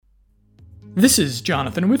This is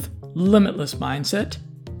Jonathan with Limitless Mindset.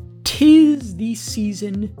 'Tis the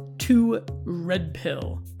season to red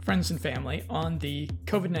pill friends and family on the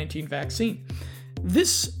COVID-19 vaccine.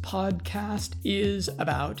 This podcast is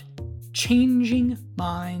about changing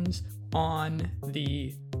minds on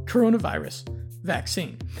the coronavirus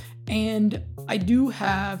vaccine. And I do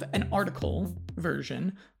have an article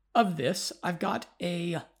version of this. I've got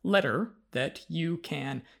a letter that you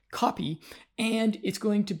can copy, and it's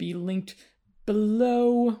going to be linked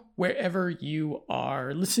below wherever you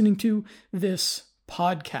are listening to this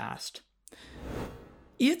podcast.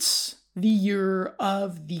 It's the year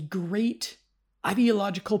of the great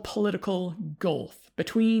ideological political gulf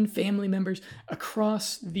between family members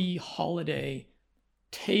across the holiday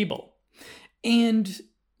table. And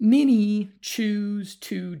many choose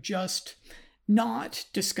to just not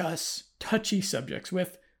discuss touchy subjects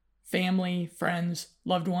with family, friends,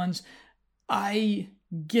 loved ones. I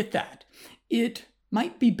get that. It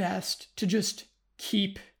might be best to just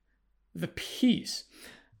keep the peace.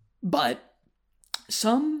 But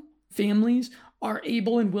some families are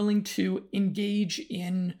able and willing to engage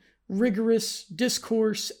in rigorous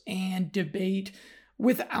discourse and debate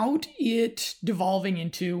without it devolving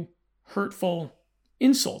into hurtful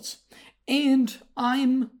insults. And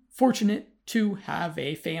I'm fortunate to have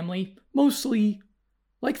a family mostly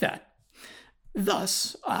like that.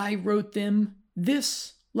 Thus, I wrote them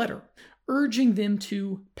this letter, urging them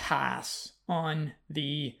to pass on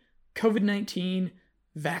the COVID-19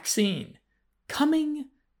 vaccine, coming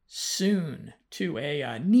soon to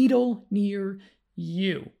a needle near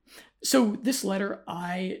you. So this letter,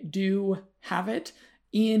 I do have it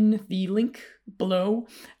in the link below.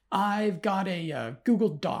 I've got a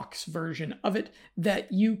Google Docs version of it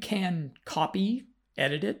that you can copy,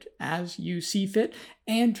 edit it as you see fit,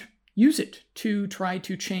 and use it to try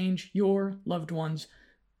to change your loved ones'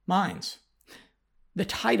 minds. The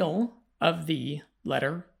title of the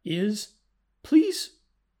letter is Please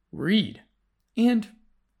Read. And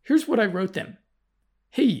here's what I wrote them.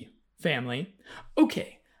 Hey, family.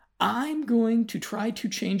 Okay, I'm going to try to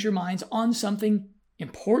change your minds on something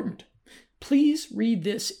important. Please read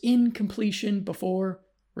this in completion before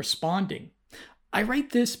responding. I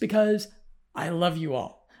write this because I love you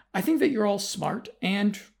all. I think that you're all smart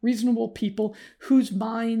and reasonable people whose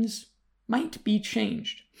minds might be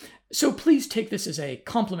changed. So please take this as a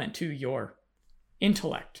compliment to your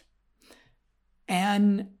intellect.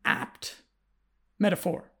 An apt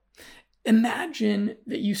metaphor. Imagine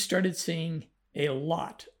that you started seeing a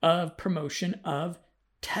lot of promotion of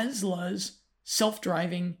Tesla's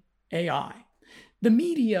self-driving AI. The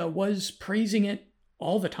media was praising it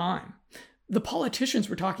all the time. The politicians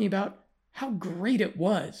were talking about how great it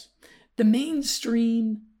was. The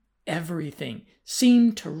mainstream everything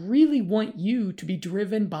seemed to really want you to be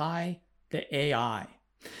driven by the AI.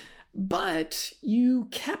 But you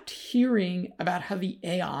kept hearing about how the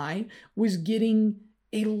AI was getting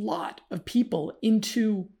a lot of people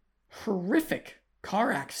into horrific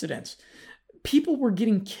car accidents. People were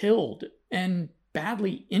getting killed and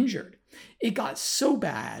badly injured. It got so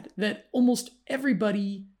bad that almost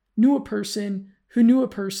everybody knew a person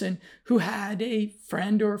who had a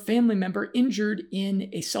friend or family member injured in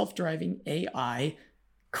a self-driving AI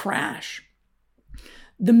crash.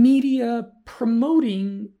 The media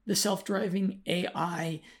promoting the self-driving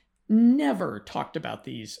AI never talked about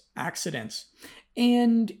these accidents.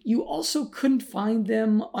 And you also couldn't find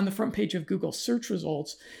them on the front page of Google search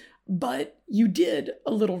results, but you did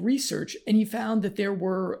a little research and you found that there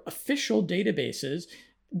were official databases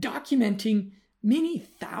documenting many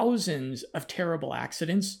thousands of terrible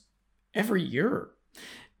accidents every year.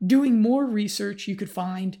 Doing more research, you could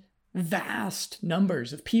find vast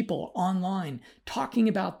numbers of people online talking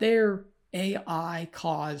about their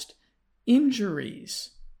AI-caused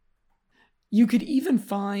injuries. You could even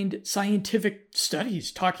find scientific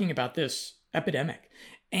studies talking about this epidemic.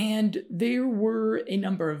 And there were a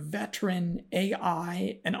number of veteran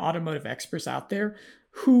AI and automotive experts out there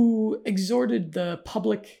who exhorted the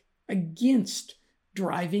public against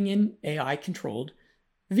driving in AI-controlled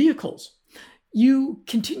vehicles. You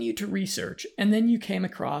continued to research, and then you came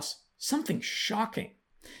across something shocking.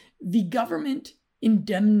 The government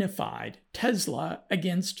indemnified Tesla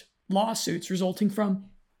against lawsuits resulting from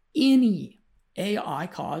any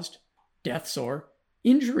AI-caused deaths or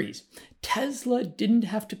injuries. Tesla didn't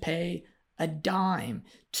have to pay a dime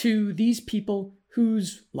to these people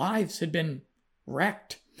whose lives had been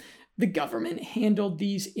wrecked. The government handled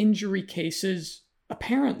these injury cases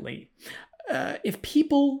apparently. If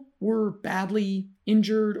people were badly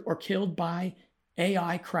injured or killed by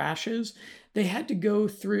AI crashes, they had to go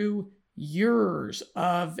through years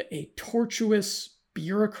of a tortuous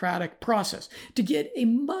bureaucratic process to get a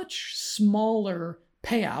much smaller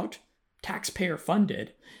payout, taxpayer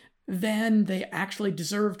funded, than they actually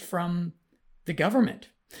deserved from the government.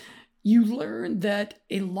 You learn that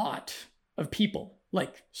a lot of people,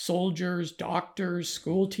 like soldiers, doctors,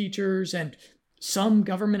 school teachers, and some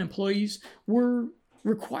government employees, were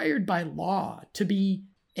required by law to be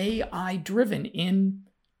AI driven in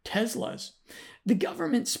Teslas. The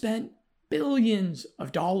government spent billions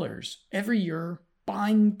of dollars every year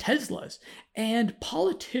buying Teslas, and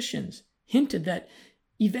politicians hinted that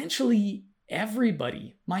eventually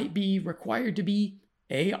everybody might be required to be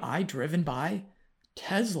AI driven by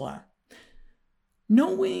Tesla.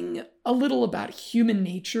 Knowing a little about human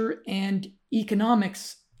nature and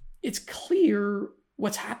economics, it's clear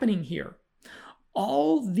what's happening here.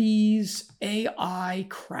 All these AI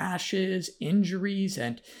crashes, injuries,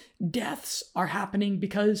 and deaths are happening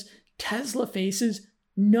because Tesla faces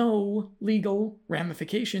no legal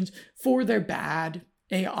ramifications for their bad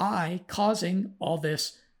AI causing all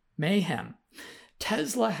this mayhem.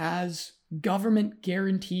 Tesla has government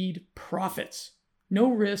guaranteed profits, no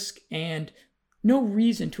risk, and no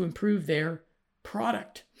reason to improve their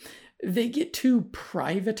product. They get to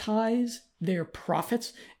privatize their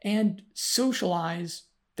profits and socialize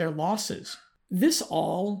their losses. This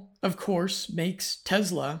all, of course, makes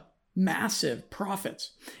Tesla massive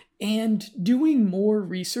profits. And doing more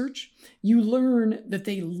research, you learn that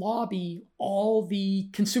they lobby all the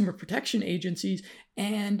consumer protection agencies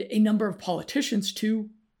and a number of politicians to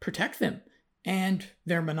protect them and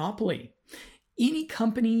their monopoly. Any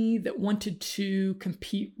company that wanted to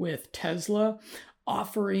compete with Tesla,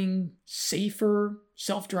 offering safer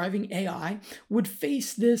self-driving AI, would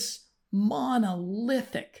face this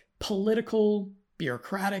monolithic political,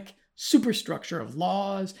 bureaucratic superstructure of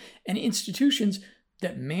laws and institutions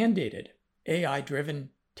that mandated AI-driven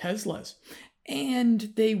Teslas.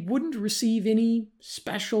 And they wouldn't receive any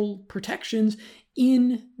special protections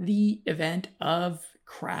in the event of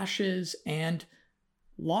crashes and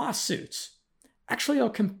lawsuits. Actually,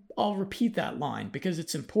 I'll repeat that line because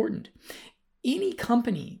it's important. Any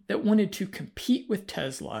company that wanted to compete with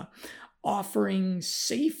Tesla, offering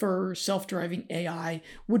safer self-driving AI,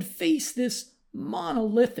 would face this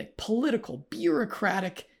monolithic, political,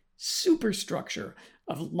 bureaucratic superstructure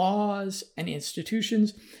of laws and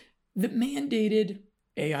institutions that mandated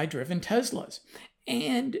AI-driven Teslas.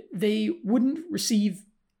 And they wouldn't receive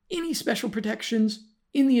any special protections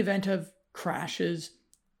in the event of crashes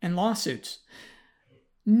and lawsuits.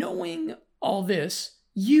 Knowing all this,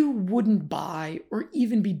 you wouldn't buy or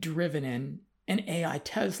even be driven in an AI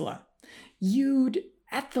Tesla. You'd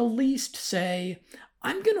at the least say,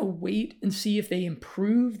 I'm going to wait and see if they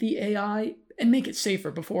improve the AI and make it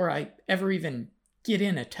safer before I ever even get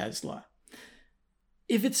in a Tesla.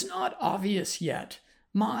 If it's not obvious yet,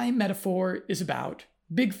 my metaphor is about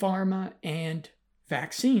big pharma and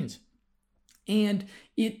vaccines. And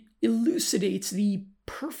it elucidates the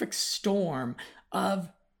perfect storm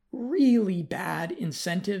of really bad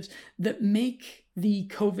incentives that make the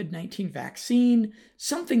COVID-19 vaccine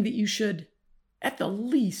something that you should, at the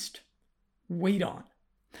least, wait on.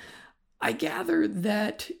 I gather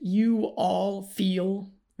that you all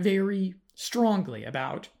feel very strongly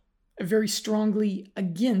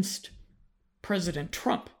against President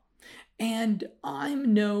Trump. And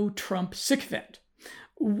I'm no Trump sycophant.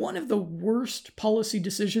 One of the worst policy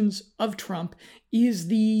decisions of Trump is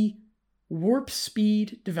the warp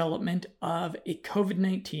speed development of a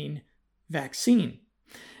COVID-19 vaccine.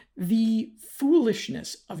 The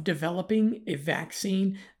foolishness of developing a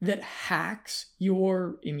vaccine that hacks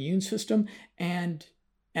your immune system and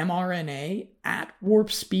mRNA at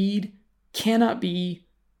warp speed cannot be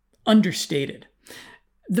understated.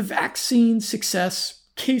 The vaccine success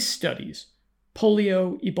case studies,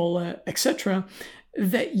 polio, Ebola, etc.,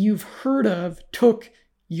 that you've heard of took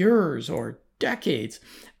years or decades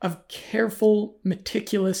of careful,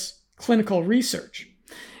 meticulous clinical research.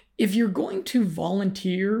 If you're going to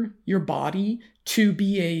volunteer your body to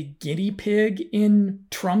be a guinea pig in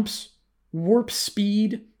Trump's warp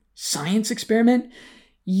speed science experiment,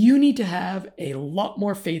 you need to have a lot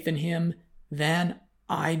more faith in him than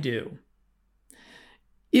I do.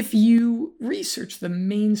 If you research the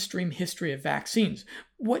mainstream history of vaccines,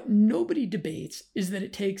 what nobody debates is that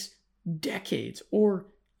it takes decades or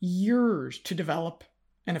years to develop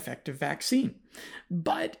an effective vaccine.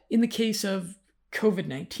 But in the case of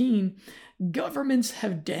COVID-19, governments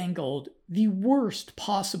have dangled the worst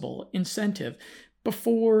possible incentive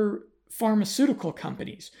before pharmaceutical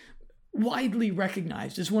companies, widely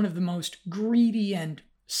recognized as one of the most greedy and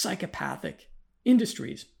psychopathic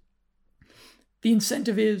industries. The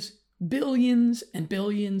incentive is billions and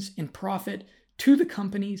billions in profit to the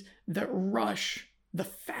companies that rush the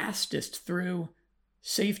fastest through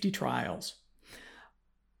safety trials.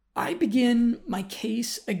 I begin my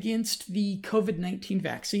case against the COVID-19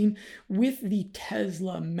 vaccine with the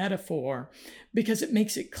Tesla metaphor because it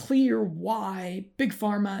makes it clear why Big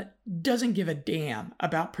Pharma doesn't give a damn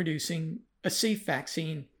about producing a safe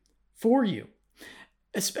vaccine for you,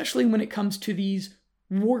 especially when it comes to these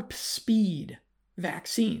warp speed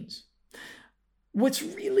vaccines. What's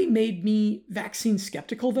really made me vaccine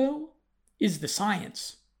skeptical, though, is the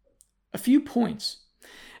science. A few points.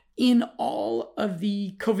 In all of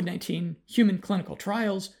the COVID-19 human clinical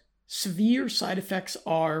trials, severe side effects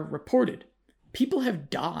are reported. People have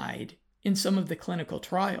died in some of the clinical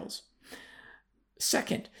trials.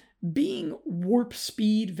 Second, being warp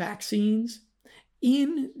speed vaccines,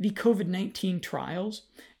 in the COVID-19 trials,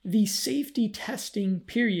 the safety testing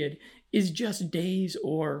period is just days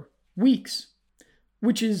or weeks,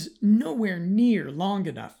 which is nowhere near long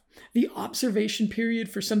enough. The observation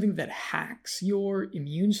period for something that hacks your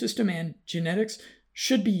immune system and genetics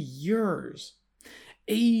should be years.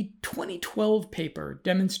 A 2012 paper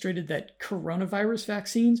demonstrated that coronavirus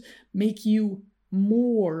vaccines make you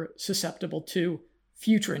more susceptible to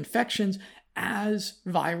future infections as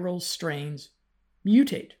viral strains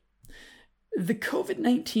mutate. The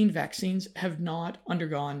COVID-19 vaccines have not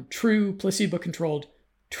undergone true placebo-controlled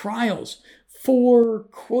trials. For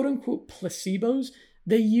quote-unquote placebos,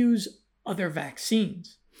 they use other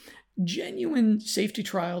vaccines. Genuine safety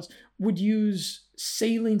trials would use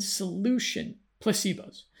saline solution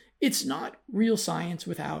placebos. It's not real science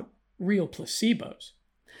without real placebos.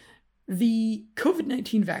 The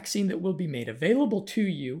COVID-19 vaccine that will be made available to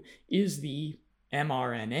you is the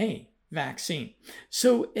mRNA vaccine.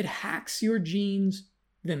 So it hacks your genes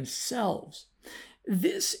themselves.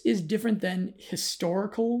 This is different than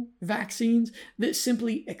historical vaccines that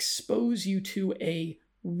simply expose you to a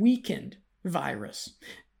weakened virus.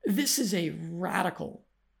 This is a radical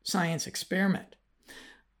science experiment.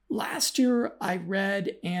 Last year, I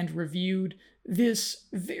read and reviewed this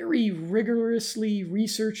very rigorously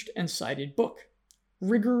researched and cited book,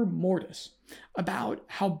 Rigor Mortis, about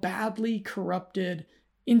how badly corrupted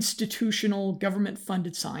institutional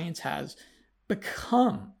government-funded science has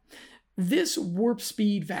become. This warp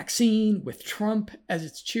speed vaccine with Trump as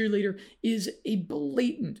its cheerleader is a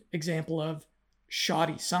blatant example of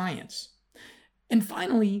shoddy science. And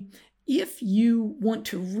finally, if you want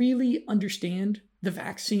to really understand the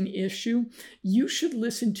vaccine issue, you should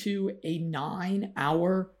listen to a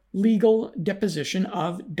 9-hour legal deposition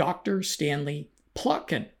of Dr. Stanley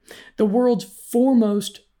Plotkin, the world's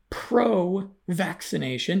foremost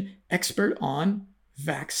pro-vaccination expert on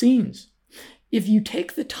vaccines. If you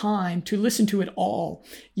take the time to listen to it all,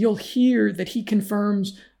 you'll hear that he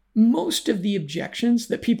confirms most of the objections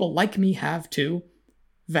that people like me have to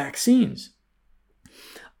vaccines.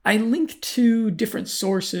 I link to different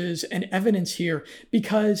sources and evidence here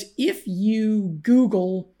because if you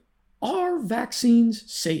Google, "Are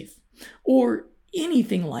vaccines safe?" or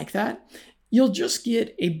anything like that, you'll just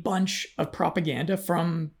get a bunch of propaganda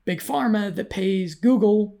from Big Pharma that pays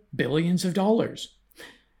Google billions of dollars.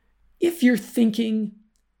 If you're thinking,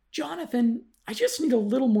 "Jonathan, I just need a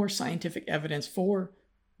little more scientific evidence for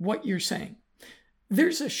what you're saying,"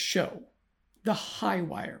 there's a show, The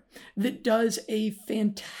Highwire, that does a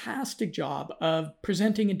fantastic job of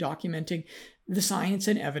presenting and documenting the science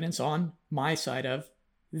and evidence on my side of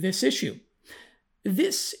this issue.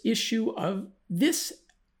 This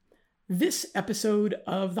episode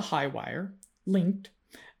of The Highwire, linked,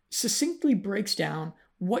 succinctly breaks down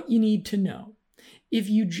what you need to know. If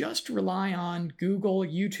you just rely on Google,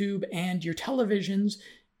 YouTube, and your televisions,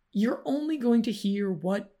 you're only going to hear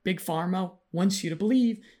what Big Pharma wants you to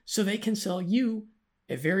believe so they can sell you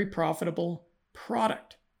a very profitable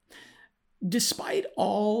product. Despite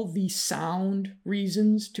all the sound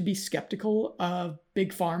reasons to be skeptical of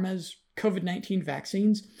Big Pharma's COVID-19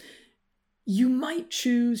 vaccines, you might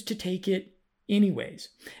choose to take it anyways.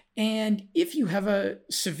 And if you have a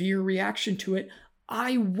severe reaction to it,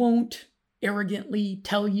 I won't arrogantly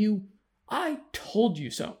tell you, "I told you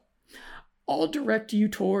so." I'll direct you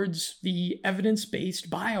towards the evidence-based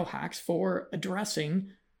biohacks for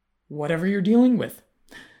addressing whatever you're dealing with.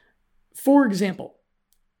 For example,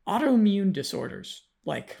 autoimmune disorders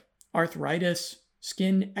like arthritis,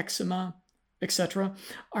 skin eczema, etc.,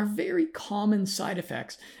 are very common side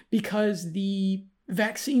effects because the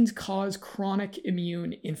vaccines cause chronic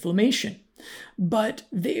immune inflammation. But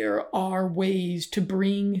there are ways to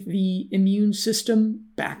bring the immune system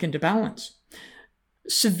back into balance.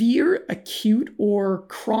 Severe, acute, or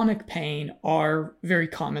chronic pain are very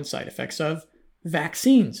common side effects of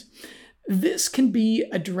vaccines. This can be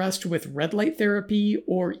addressed with red light therapy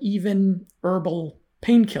or even herbal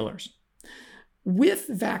painkillers. With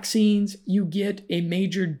vaccines, you get a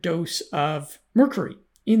major dose of mercury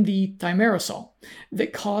in the thimerosal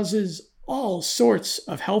that causes all sorts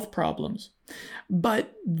of health problems.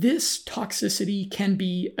 But this toxicity can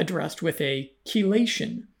be addressed with a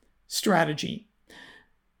chelation strategy.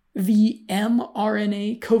 The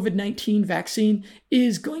mRNA COVID-19 vaccine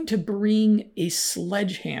is going to bring a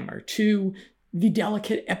sledgehammer to the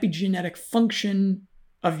delicate epigenetic function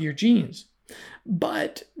of your genes.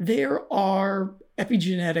 But there are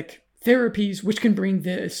epigenetic therapies which can bring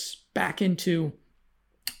this back into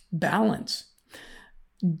balance.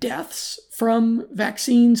 Deaths from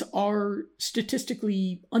vaccines are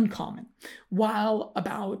statistically uncommon, while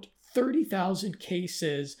about 30,000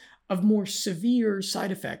 cases of more severe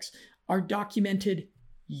side effects are documented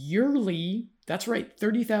yearly. That's right,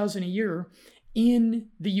 30,000 a year in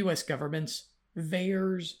the US government's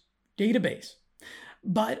VAERS database.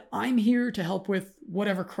 But I'm here to help with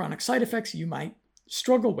whatever chronic side effects you might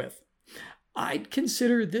struggle with. I'd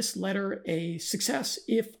consider this letter a success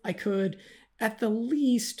if I could at the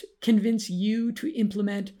least convince you to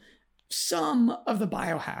implement some of the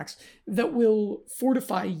biohacks that will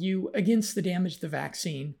fortify you against the damage the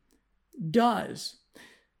vaccine does.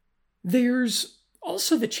 There's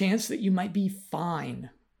also the chance that you might be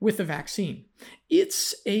fine with the vaccine.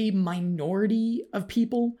 It's a minority of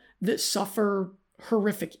people that suffer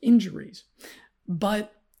horrific injuries.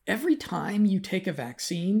 But every time you take a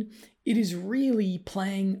vaccine, it is really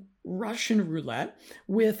playing Russian roulette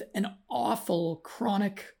with an awful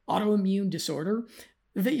chronic autoimmune disorder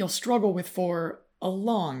that you'll struggle with for a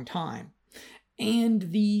long time.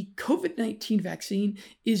 And the COVID-19 vaccine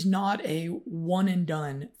is not a one and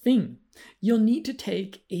done thing. You'll need to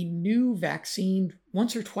take a new vaccine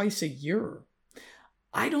once or twice a year.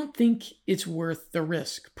 I don't think it's worth the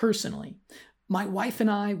risk, personally. My wife and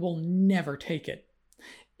I will never take it.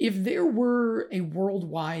 If there were a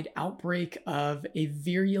worldwide outbreak of a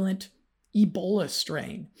virulent Ebola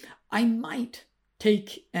strain, I might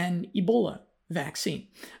take an Ebola vaccine.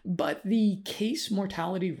 But the case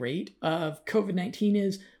mortality rate of COVID-19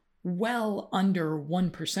 is well under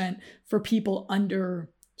 1% for people under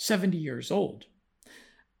 70 years old.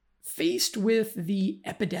 Faced with the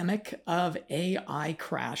epidemic of AI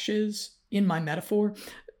crashes, in my metaphor,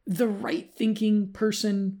 the right-thinking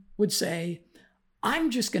person would say,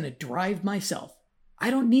 I'm just going to drive myself. I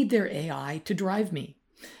don't need their AI to drive me.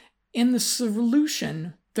 And the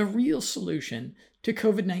solution, the real solution to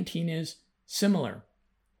COVID-19 is similar.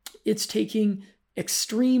 It's taking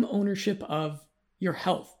extreme ownership of your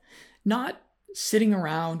health, not sitting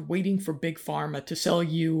around waiting for Big Pharma to sell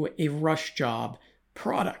you a rush job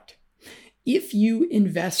product. If you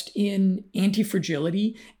invest in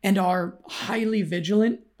anti-fragility and are highly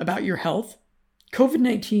vigilant about your health,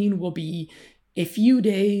 COVID-19 will be a few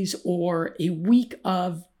days or a week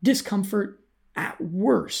of discomfort at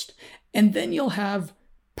worst, and then you'll have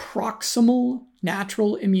proximal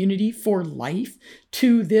natural immunity for life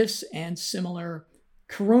to this and similar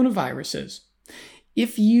coronaviruses.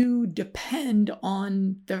 If you depend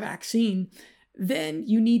on the vaccine, then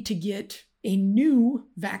you need to get a new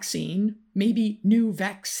vaccine, maybe new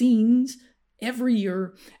vaccines every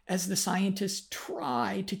year as the scientists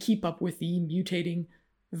try to keep up with the mutating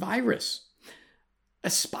virus.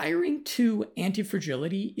 Aspiring to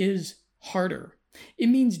anti-fragility is harder. It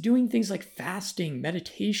means doing things like fasting,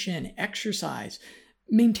 meditation, exercise,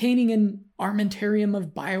 maintaining an armamentarium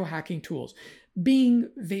of biohacking tools, being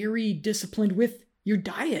very disciplined with your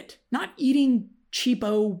diet, not eating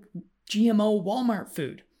cheapo GMO Walmart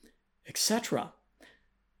food, etc.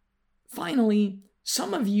 Finally,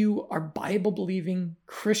 some of you are Bible-believing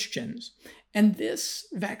Christians, and this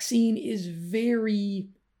vaccine is very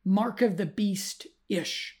mark of the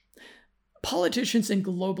beast-ish. Politicians and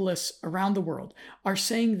globalists around the world are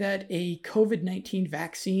saying that a COVID-19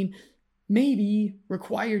 vaccine may be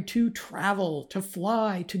required to travel, to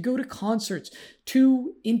fly, to go to concerts,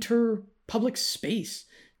 to enter public space,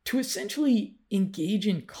 to essentially engage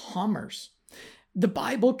in commerce. The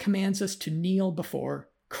Bible commands us to kneel before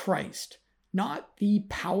Christ, not the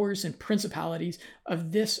powers and principalities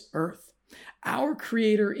of this earth. Our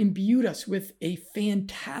Creator imbued us with a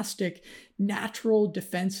fantastic natural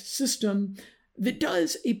defense system that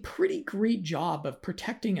does a pretty great job of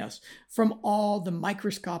protecting us from all the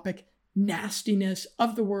microscopic nastiness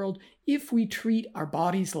of the world if we treat our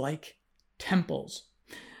bodies like temples.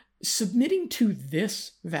 Submitting to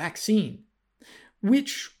this vaccine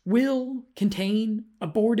which will contain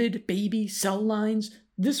aborted baby cell lines.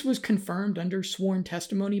 This was confirmed under sworn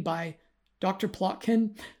testimony by Dr.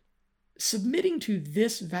 Plotkin. Submitting to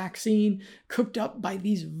this vaccine cooked up by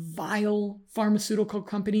these vile pharmaceutical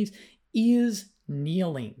companies is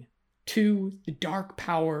kneeling to the dark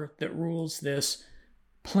power that rules this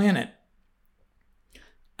planet.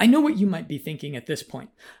 I know what you might be thinking at this point.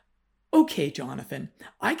 Okay, Jonathan,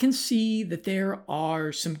 I can see that there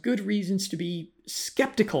are some good reasons to be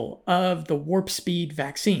skeptical of the warp speed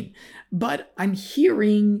vaccine, but I'm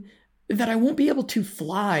hearing that I won't be able to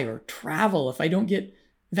fly or travel if I don't get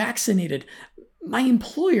vaccinated. My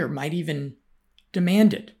employer might even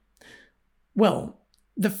demand it. Well,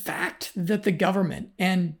 the fact that the government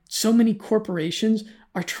and so many corporations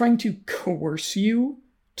are trying to coerce you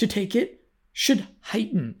to take it should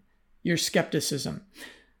heighten your skepticism.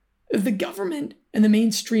 The government and the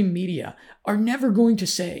mainstream media are never going to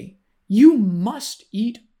say, you must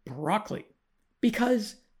eat broccoli,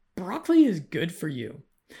 because broccoli is good for you.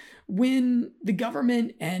 When the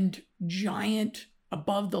government and giant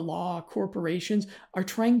above the law corporations are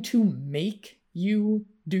trying to make you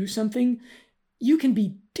do something, you can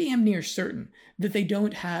be damn near certain that they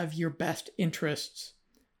don't have your best interests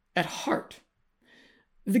at heart.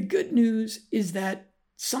 The good news is that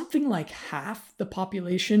something like half the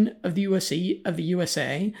population of the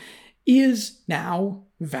USA is now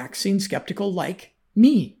vaccine skeptical like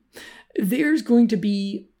me. There's going to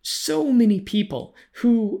be so many people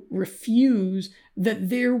who refuse that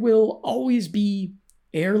there will always be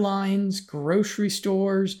airlines, grocery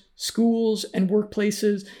stores, schools, and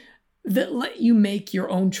workplaces that let you make your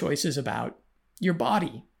own choices about your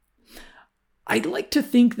body. I'd like to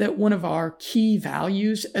think that one of our key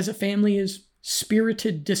values as a family is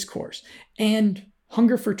spirited discourse and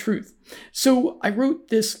hunger for truth. So I wrote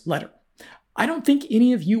this letter. I don't think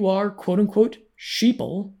any of you are quote unquote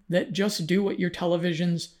sheeple that just do what your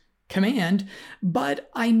televisions command, but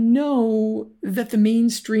I know that the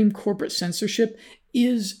mainstream corporate censorship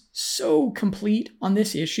is so complete on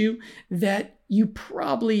this issue that you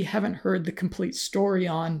probably haven't heard the complete story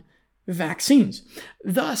on vaccines.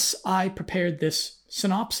 Thus, I prepared this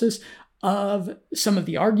synopsis of some of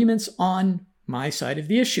the arguments on my side of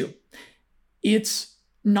the issue. It's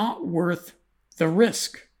not worth the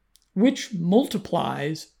risk, which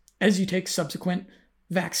multiplies as you take subsequent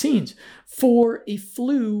vaccines for a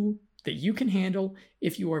flu that you can handle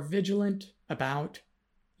if you are vigilant about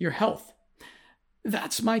your health.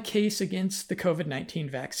 That's my case against the COVID-19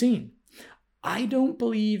 vaccine. I don't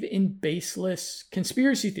believe in baseless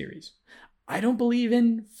conspiracy theories. I don't believe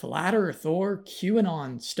in flat earth or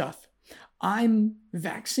QAnon stuff. I'm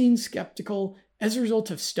vaccine skeptical as a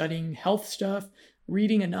result of studying health stuff,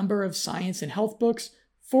 reading a number of science and health books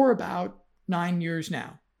for about 9 years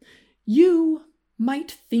now. You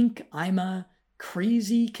might think I'm a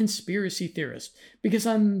crazy conspiracy theorist because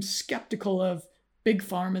I'm skeptical of Big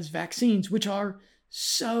Pharma's vaccines, which are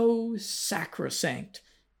so sacrosanct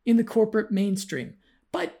in the corporate mainstream.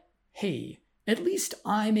 But hey, at least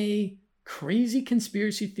I'm a crazy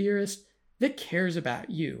conspiracy theorist that cares about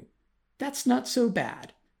you. That's not so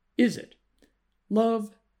bad, is it?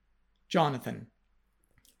 Love, Jonathan.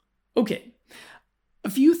 Okay, a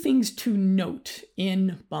few things to note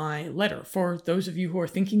in my letter for those of you who are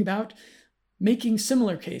thinking about making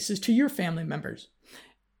similar cases to your family members.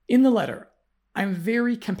 In the letter, I'm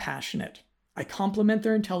very compassionate. I compliment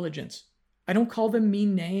their intelligence. I don't call them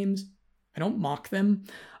mean names. I don't mock them.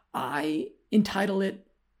 I entitle it,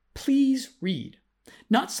 Please Read.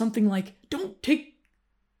 Not something like, don't take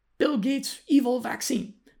Bill Gates' evil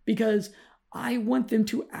vaccine, because I want them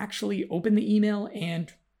to actually open the email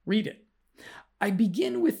and read it. I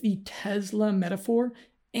begin with the Tesla metaphor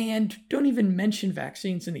and don't even mention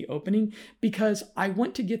vaccines in the opening because I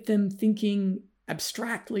want to get them thinking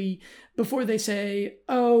abstractly before they say,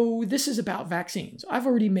 oh, this is about vaccines. I've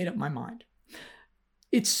already made up my mind.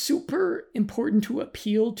 It's super important to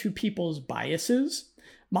appeal to people's biases.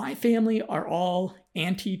 My family are all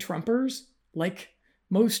anti-Trumpers, like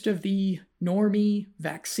most of the normie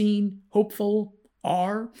vaccine hopeful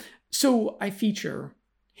are, so I feature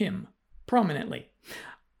him prominently.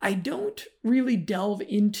 I don't really delve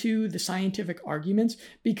into the scientific arguments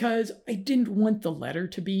because I didn't want the letter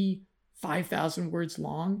to be 5,000 words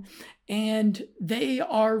long, and they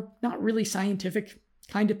are not really scientific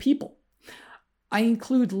kind of people. I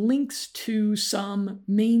include links to some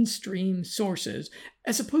mainstream sources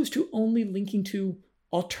as opposed to only linking to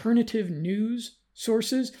alternative news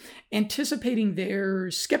sources, anticipating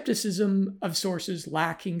their skepticism of sources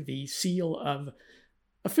lacking the seal of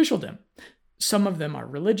officialdom. Some of them are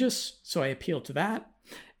religious, so I appeal to that.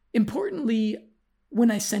 Importantly, when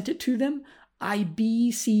I sent it to them, I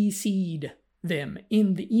BCC'd them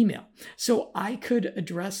in the email so I could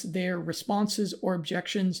address their responses or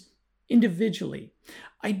objections individually.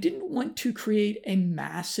 I didn't want to create a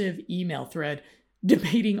massive email thread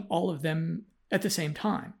debating all of them at the same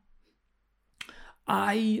time.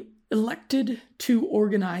 I elected to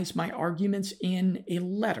organize my arguments in a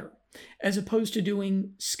letter as opposed to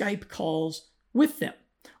doing Skype calls with them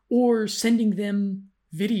or sending them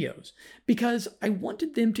videos because I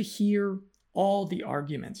wanted them to hear all the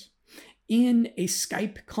arguments. In a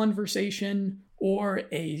Skype conversation or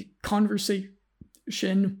a conversation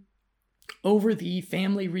over the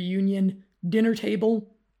family reunion dinner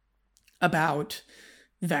table about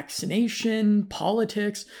vaccination,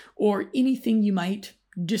 politics, or anything you might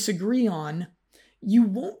disagree on, you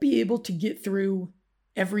won't be able to get through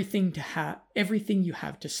everything you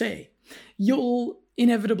have to say. You'll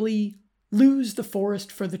inevitably lose the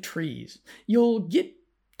forest for the trees. You'll get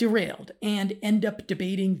derailed and end up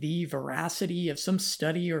debating the veracity of some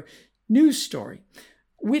study or news story,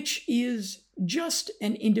 which is just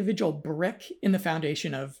an individual brick in the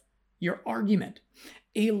foundation of your argument.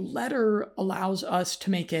 A letter allows us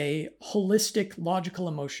to make a holistic, logical,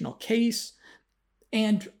 emotional case,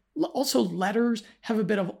 and also letters have a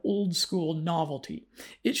bit of old school novelty.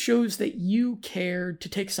 It shows that you cared to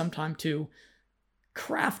take some time to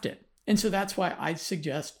craft it. And so that's why I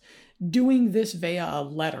suggest doing this via a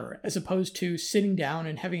letter as opposed to sitting down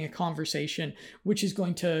and having a conversation, which is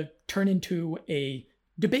going to turn into a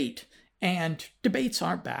debate. And debates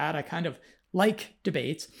aren't bad. I kind of like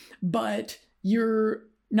debates, but you're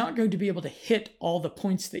not going to be able to hit all the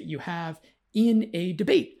points that you have in a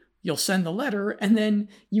debate. You'll send the letter and then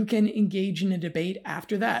you can engage in a debate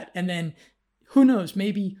after that. And then who knows,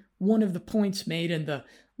 maybe one of the points made in the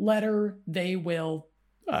letter, they will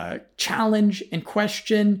challenge and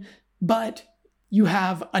question, but you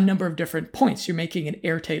have a number of different points. You're making an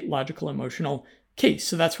airtight, logical, emotional case.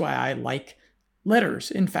 So that's why I like letters.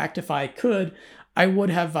 In fact, if I could, I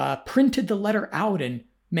would have printed the letter out and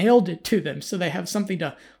mailed it to them so they have something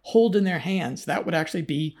to hold in their hands. That would actually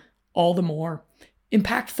be all the more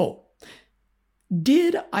impactful.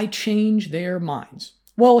 Did I change their minds?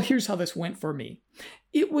 Well, here's how this went for me.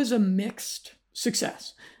 It was a mixed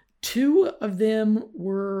success. 2 of them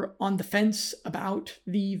were on the fence about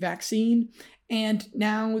the vaccine, and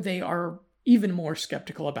now they are even more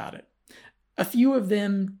skeptical about it. A few of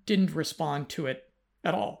them didn't respond to it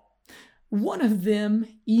at all. One of them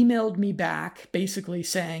emailed me back basically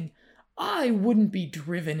saying, I wouldn't be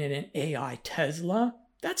driven in an AI Tesla.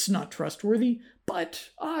 That's not trustworthy, but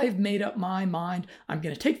I've made up my mind. I'm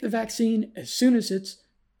going to take the vaccine as soon as it's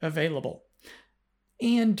available.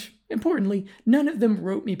 And importantly, none of them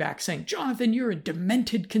wrote me back saying, Jonathan, you're a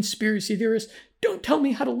demented conspiracy theorist. Don't tell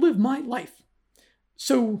me how to live my life.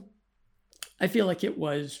 So I feel like it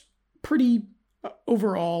was pretty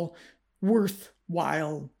overall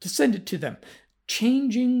worthwhile to send it to them.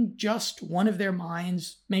 Changing just one of their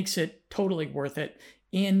minds makes it totally worth it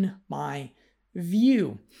in my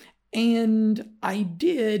view. And I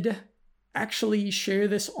did actually share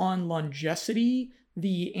this on Longecity,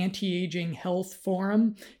 the anti-aging health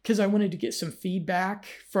forum, because I wanted to get some feedback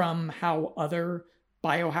from how other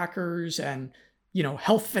biohackers and,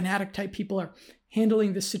 health fanatic type people are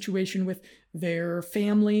handling this situation with their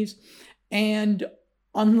families. And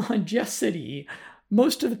on Longecity,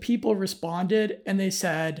 most of the people responded and they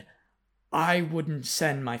said, I wouldn't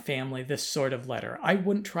send my family this sort of letter. I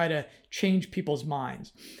wouldn't try to change people's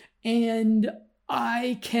minds. And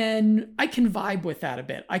I can vibe with that a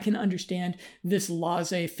bit. I can understand this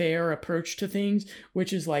laissez-faire approach to things,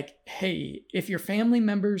 which is like, hey, if your family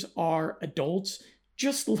members are adults,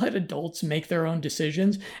 just let adults make their own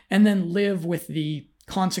decisions and then live with the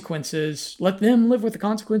consequences. Let them live with the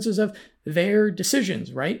consequences of their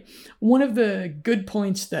decisions, right? One of the good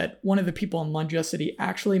points that one of the people on Longecity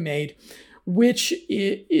actually made, which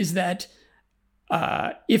is that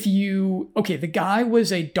the guy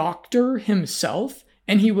was a doctor himself,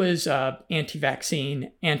 and he was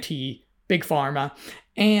anti-vaccine, anti-big pharma,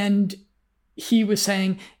 and he was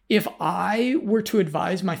saying, if I were to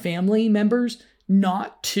advise my family members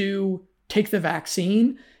not to take the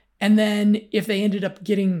vaccine, and then if they ended up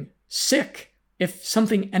getting sick, if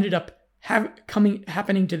something ended up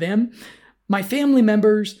happening to them, my family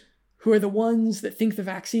members, who are the ones that think the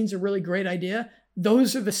vaccine's a really great idea,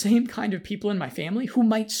 those are the same kind of people in my family who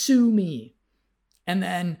might sue me. And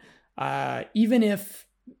then even if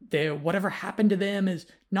whatever happened to them is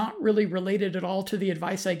not really related at all to the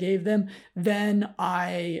advice I gave them, then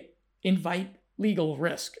I invite legal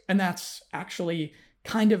risk. And that's actually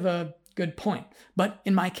kind of a good point. But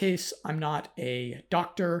in my case, I'm not a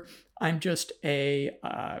doctor. I'm just a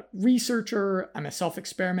researcher. I'm a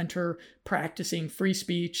self-experimenter practicing free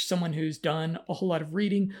speech, someone who's done a whole lot of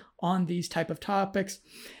reading on these type of topics.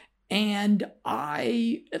 And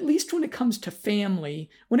I, at least when it comes to family,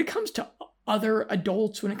 when it comes to other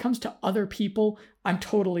adults, when it comes to other people, I'm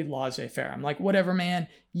totally laissez-faire. I'm like, whatever, man,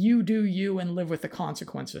 you do you and live with the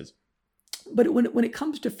consequences. But when it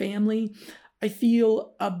comes to family, I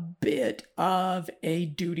feel a bit of a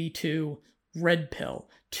duty to red pill,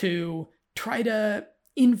 to try to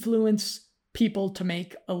influence people to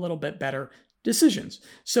make a little bit better decisions.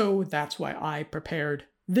 So that's why I prepared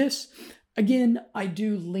this. Again, I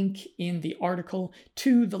do link in the article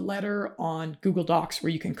to the letter on Google Docs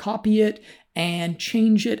where you can copy it and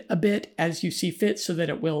change it a bit as you see fit so that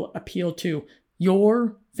it will appeal to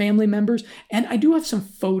your family members. And I do have some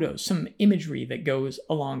photos, some imagery that goes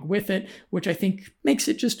along with it, which I think makes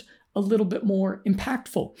it just a little bit more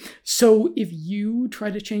impactful. So if you try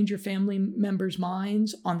to change your family members'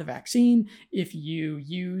 minds on the vaccine, if you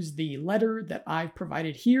use the letter that I've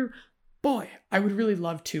provided here, boy, I would really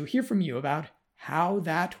love to hear from you about how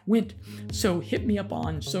that went. So hit me up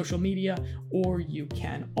on social media, or you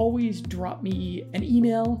can always drop me an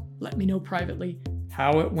email, let me know privately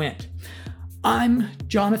how it went. I'm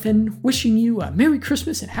Jonathan, wishing you a Merry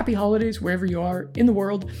Christmas and Happy Holidays wherever you are in the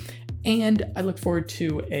world, and I look forward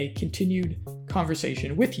to a continued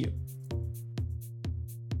conversation with you.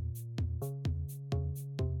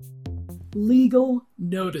 Legal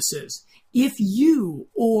notices. If you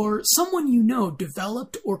or someone you know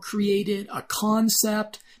developed or created a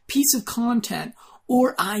concept, piece of content,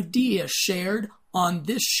 or idea shared on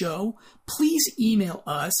this show, please email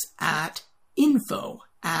us at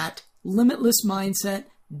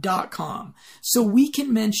info@limitlessmindset.com so we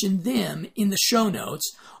can mention them in the show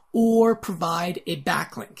notes or provide a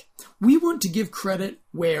backlink. We want to give credit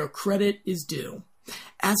where credit is due.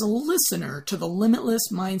 As a listener to the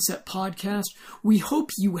Limitless Mindset podcast, we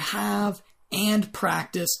hope you have and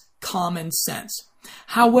practice common sense.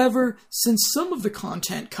 However, since some of the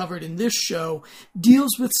content covered in this show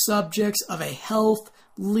deals with subjects of a health,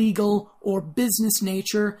 legal, or business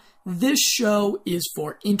nature, this show is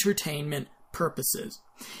for entertainment purposes.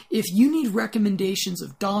 If you need recommendations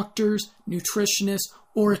of doctors, nutritionists,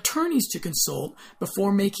 or attorneys to consult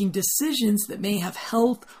before making decisions that may have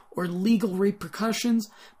health or legal repercussions,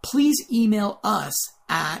 please email us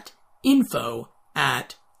at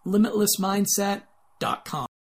info@limitlessmindset.com.